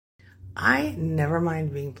I never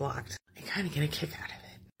mind being blocked. I kind of get a kick out of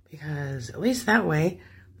it because at least that way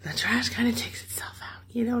the trash kind of takes itself out.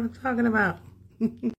 You know what I'm talking about?